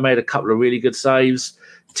 Leno made a couple of really good saves.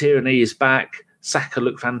 Tierney is back. Saka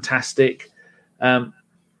looked fantastic. Why'd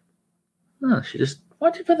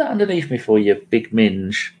you put that underneath me for, you big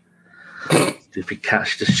minge? Stupid cat,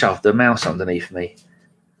 she just shoved the mouse underneath me.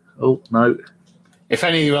 Oh, no. If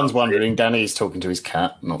anyone's wondering, Danny's talking to his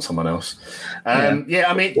cat, not someone else. I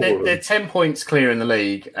mean, they're 10 points clear in the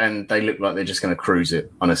league, and they look like they're just going to cruise it,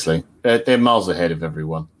 honestly. They're miles ahead of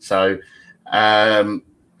everyone. So,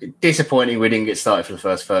 disappointing we didn't get started for the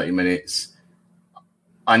first 30 minutes.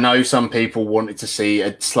 I know some people wanted to see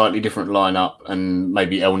a slightly different lineup and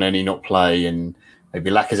maybe Elneny not play, and maybe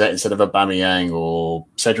Lacazette instead of Aubameyang, or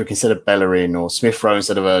Cedric instead of Bellerin, or Smith Rowe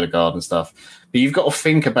instead of Odegaard and stuff. But you've got to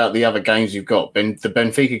think about the other games you've got. The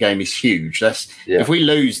Benfica game is huge. If we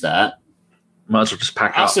lose that, might as well just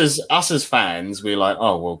pack up. Us as fans, we're like,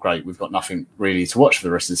 oh, well, great. We've got nothing really to watch for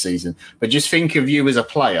the rest of the season. But just think of you as a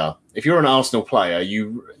player. If you're an Arsenal player,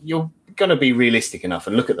 you're going to be realistic enough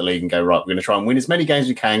and look at the league and go, right, we're going to try and win as many games as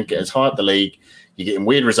we can, get as high up the league. You're getting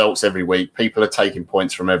weird results every week. People are taking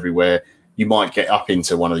points from everywhere. You might get up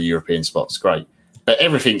into one of the European spots. Great. But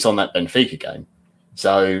everything's on that Benfica game.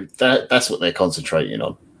 So that's what they're concentrating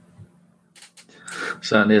on.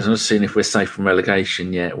 Certainly, I'm not seeing if we're safe from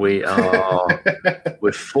relegation yet. We are.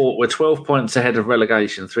 We're 12 points ahead of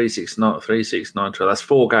relegation. 3-6-9. That's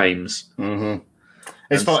 4 games. Mm-hmm.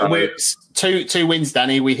 It's fine. We're two wins,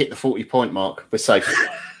 Danny. We hit the 40-point mark. We're safe.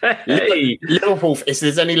 Hey. Liverpool. If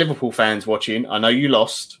there's any Liverpool fans watching, I know you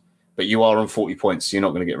lost, but you are on 40 points, so you're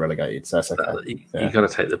not going to get relegated. So that's okay. You've got to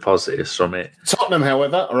take the positives from it. Tottenham,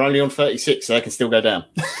 however, are only on 36, so they can still go down.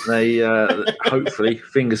 They hopefully,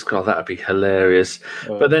 fingers crossed, that'd be hilarious.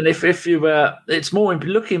 But then, if you, it's more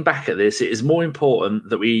looking back at this, it is more important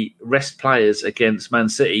that we rest players against Man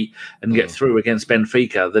City and get through against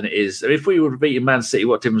Benfica than it is. If we would have beaten Man City,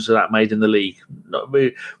 what difference would that made in the league?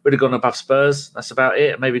 We would have gone above Spurs. That's about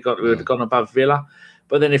it. Maybe we would have gone above Villa.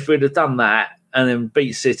 But then, if we'd have done that and then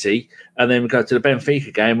beat City, and then we go to the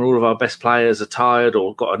Benfica game where all of our best players are tired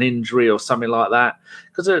or got an injury or something like that.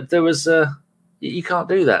 Because there was you can't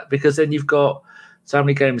do that, because then you've got so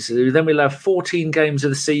many games to do. Then we'll have 14 games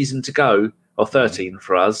of the season to go, or 13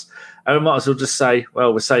 for us. And we might as well just say,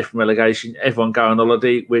 well, we're safe from relegation. Everyone go on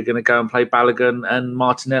holiday. We're going to go and play Balogun and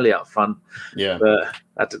Martinelli up front. Yeah. But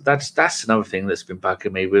that's another thing that's been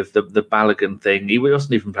bugging me with the Balogun thing. He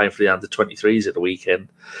wasn't even playing for the under-23s at the weekend.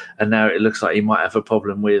 And now it looks like he might have a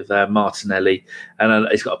problem with Martinelli. And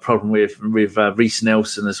he's got a problem with Reece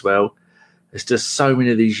Nelson as well. There's just so many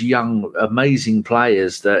of these young, amazing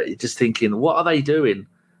players that you're just thinking, what are they doing?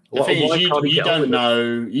 The thing is,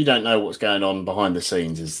 you don't know what's going on behind the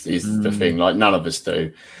scenes is the thing. Like, none of us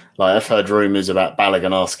do. Like, I've heard rumours about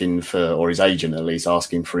Balogun asking for, or his agent at least,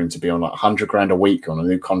 asking for him to be on like $100,000 a week on a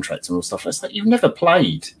new contract and all stuff. It's like, you've never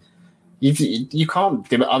played. You can't.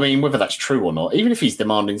 I mean, whether that's true or not, even if he's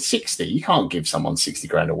demanding 60, you can't give someone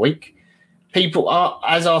 $60,000 a week. People are,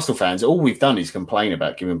 as Arsenal fans, all we've done is complain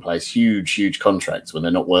about giving players huge contracts when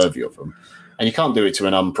they're not worthy of them. And you can't do it to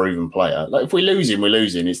an unproven player. Like, if we lose him, we're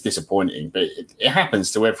losing. It's disappointing, but it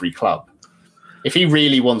happens to every club. If he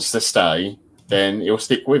really wants to stay, then he'll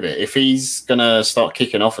stick with it. If he's going to start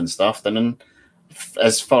kicking off and stuff, then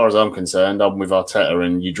as far as I'm concerned, I'm with Arteta,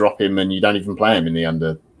 and you drop him and you don't even play him in the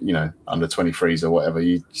under 23s or whatever.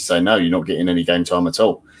 You say, no, you're not getting any game time at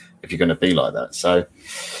all if you're going to be like that. So,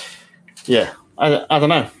 yeah, I don't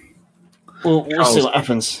know. We'll see what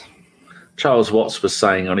happens. Charles Watts was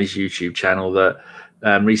saying on his YouTube channel that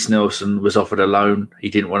Reece Nelson was offered a loan. He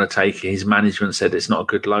didn't want to take it. His management said it's not a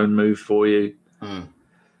good loan move for you.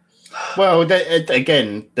 Well,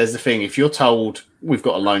 again, there's the thing. If you're told we've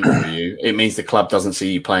got a loan for you, it means the club doesn't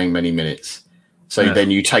see you playing many minutes. So then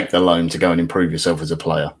you take the loan to go and improve yourself as a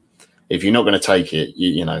player. If you're not going to take it,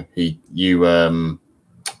 you're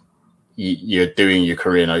doing your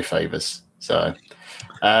career no favours. So,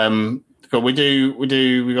 but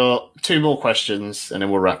we got 2 more questions and then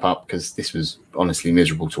we'll wrap up, because this was honestly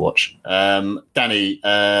miserable to watch. Danny,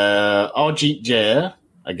 Arjit Jair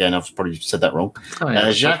Again, I've probably said that wrong. Oh, yeah,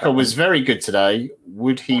 Xhaka was very good today.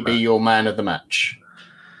 Would he be your man of the match?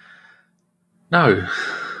 No,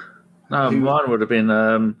 mine would have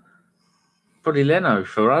been probably Leno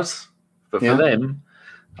for us, but for them,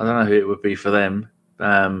 I don't know who it would be for them.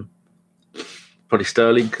 Probably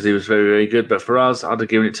Sterling because he was very, very good. But for us, I'd have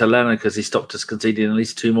given it to Leno because he stopped us conceding at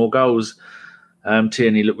least 2 more goals.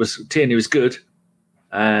 Tierney was good,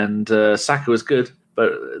 and Saka was good,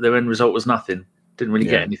 but the end result was nothing. Didn't really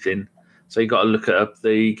get anything. So you got to look at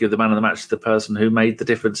give the man of the match to the person who made the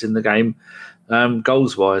difference in the game,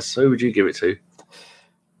 goals wise. So who would you give it to?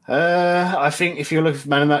 I think if you're looking for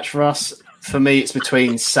man of the match for us, for me, it's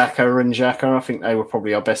between Saka and Xhaka. I think they were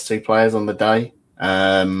probably our best 2 players on the day.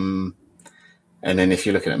 And then if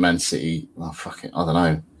you're looking at Man City, well, fuck it, I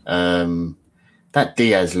don't know. That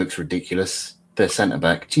Diaz looks ridiculous. Their centre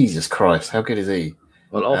back, Jesus Christ, how good is he?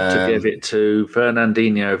 Well, Opta gave it to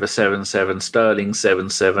Fernandinho over 7-7, Sterling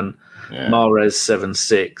 7-7, Mahrez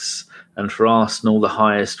 7-6, and for Arsenal the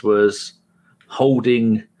highest was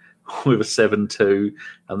Holding with a 7-2,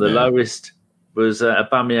 and the lowest was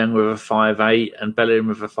Aubameyang with a 5-8 and Bellingham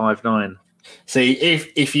with a 5-9. See,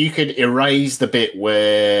 if you could erase the bit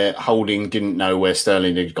where Holding didn't know where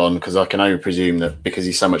Sterling had gone, because I can only presume that because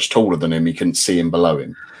he's so much taller than him, he couldn't see him below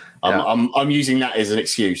him. I'm using that as an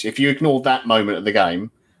excuse. If you ignore that moment of the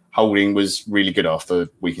game, Holding was really good after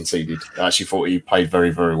we conceded. I actually thought he played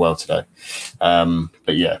very, very well today.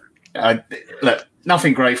 But yeah, look,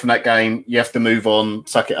 nothing great from that game. You have to move on,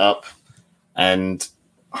 suck it up, and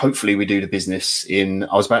hopefully we do the business in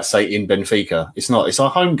Benfica. It's not. It's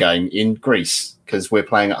our home game in Greece because we're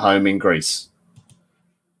playing at home in Greece.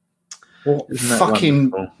 What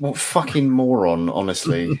fucking moron,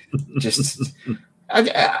 honestly. Just... I'm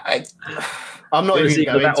not even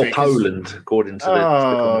going to it. Poland, according to the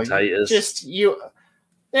commentators. We're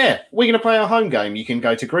going to play our home game. You can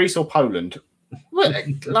go to Greece or Poland.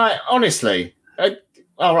 Honestly.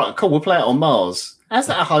 All right, cool. We'll play it on Mars. How's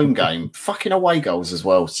that a home game? Fucking away goals as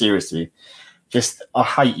well. Seriously, I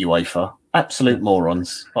hate UEFA. Absolute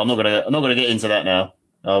morons. But I'm not gonna get into that now.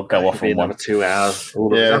 I'll go off on another 2 hours.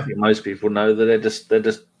 I think most people know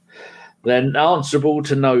that they're answerable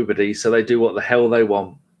to nobody, so they do what the hell they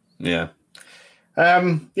want. Yeah.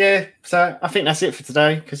 So I think that's it for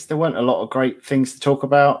today because there weren't a lot of great things to talk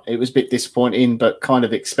about. It was a bit disappointing, but kind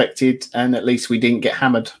of expected, and at least we didn't get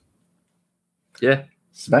hammered. Yeah.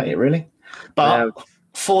 That's about it, really. But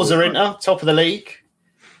Forza Inter, top of the league.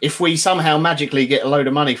 If we somehow magically get a load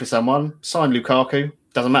of money for someone, sign Lukaku.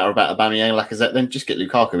 Doesn't matter about Aubameyang, Lacazette, then just get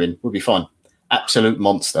Lukaku in. We'll be fine. Absolute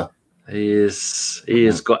monster. He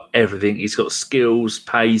has got everything. He's got skills,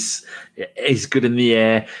 pace. He's good in the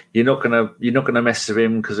air. You're not gonna mess with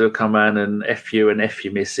him because he'll come in and F you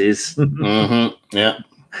misses. Mm-hmm. Yeah.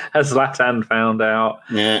 As Zlatan found out.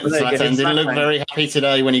 Yeah, Zlatan didn't look very happy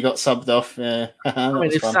today when he got subbed off. Yeah.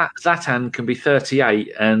 If Zlatan can be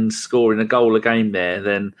 38 and scoring a goal a game there,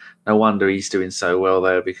 then no wonder he's doing so well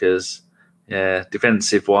there because,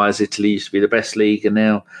 defensive-wise, Italy used to be the best league and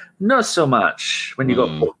now not so much. When you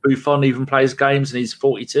got Buffon even plays games and he's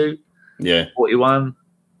 42, 41.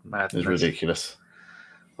 Madness. It's ridiculous.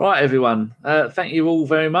 Right, everyone. Thank you all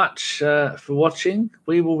very much for watching.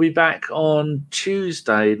 We will be back on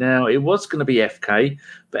Tuesday. Now, it was going to be FK,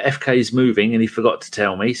 but FK is moving and he forgot to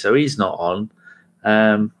tell me, so he's not on.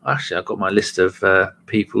 Actually, I've got my list of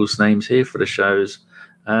people's names here for the shows.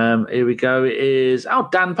 Here we go. It is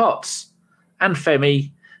Dan Potts and Femi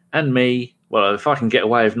and me. Well, if I can get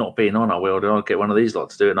away with not being on, I will. I'll get one of these lot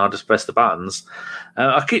to do it and I'll just press the buttons.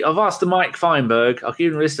 I've asked the Mike Feinberg. I'll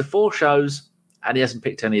give him a list of 4 shows. And he hasn't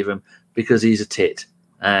picked any of them because he's a tit.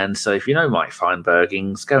 And so if you know Mike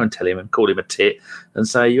Feinbergings, go and tell him and call him a tit and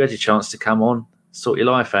say you had your chance to come on, sort your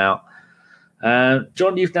life out.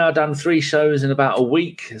 John, you've now done 3 shows in about a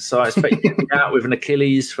week. So I expect you to be out with an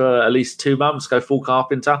Achilles for at least 2 months, go full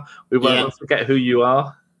carpenter. We won't forget who you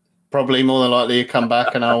are. Probably more than likely you come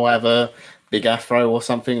back and I'll have a big afro or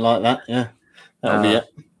something like that. Yeah, that'll be it.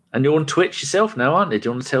 And you're on Twitch yourself now, aren't you? Do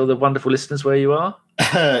you want to tell the wonderful listeners where you are?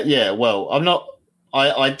 Well, I'm not.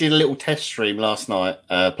 I did a little test stream last night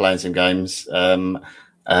playing some games.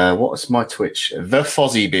 What was my Twitch? The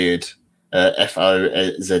Fozzy Beard.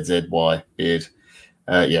 FOZZY Beard.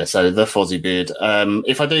 So the Fozzy Beard.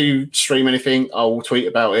 If I do stream anything, I'll tweet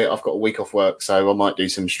about it. I've got a week off work, so I might do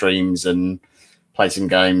some streams and play some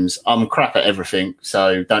games. I'm crap at everything,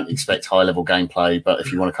 so don't expect high-level gameplay. But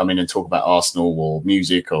if you want to come in and talk about Arsenal or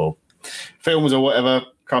music or films or whatever,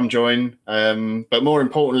 come join. But more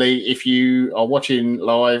importantly, if you are watching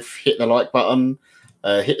live, hit the like button,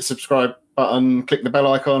 hit the subscribe button, click the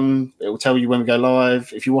bell icon. It will tell you when we go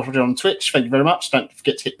live. If you watch it on Twitch, thank you very much. Don't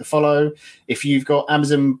forget to hit the follow. If you've got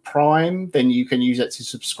Amazon Prime, then you can use it to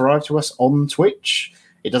subscribe to us on Twitch.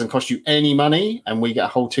 It doesn't cost you any money, and we get a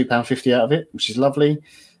whole £2.50 out of it, which is lovely.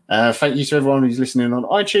 Thank you to everyone who's listening on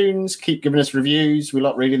iTunes. Keep giving us reviews. We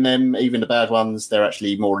like reading them, even the bad ones. They're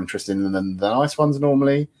actually more interesting than the nice ones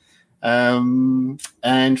normally. And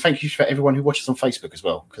thank you for everyone who watches on Facebook as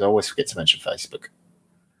well, because I always forget to mention Facebook.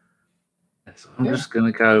 Yes, I'm just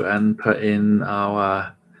going to go and put in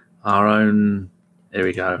our own. There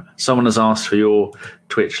we go. Someone has asked for your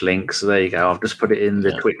Twitch link, so there you go. I've just put it in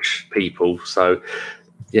the Twitch people. So,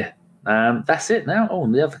 yeah, that's it now. Oh,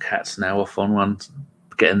 and the other cat's now off on one,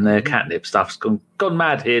 getting their catnip stuff's gone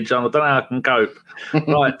mad here, John. I don't know how I can cope.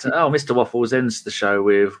 Right. Mr. Waffles ends the show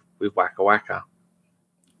with Waka Waka.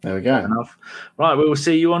 There we go. Enough. Right, we will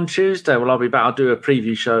see you on Tuesday. Well, I'll be back. I'll do a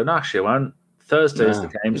preview show. No, actually, I won't. Thursday's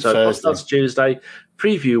the game. So podcast Tuesday,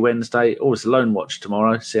 preview Wednesday. It's a Lone Watch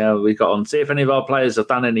tomorrow. See how we got on. See if any of our players have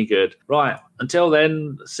done any good. Right. Until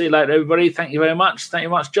then, see you later, everybody. Thank you very much. Thank you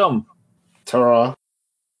very much, John. Ta-ra.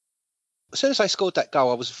 As soon as I scored that goal,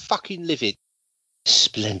 I was fucking livid.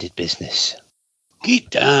 Splendid business. Get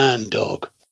down, dog.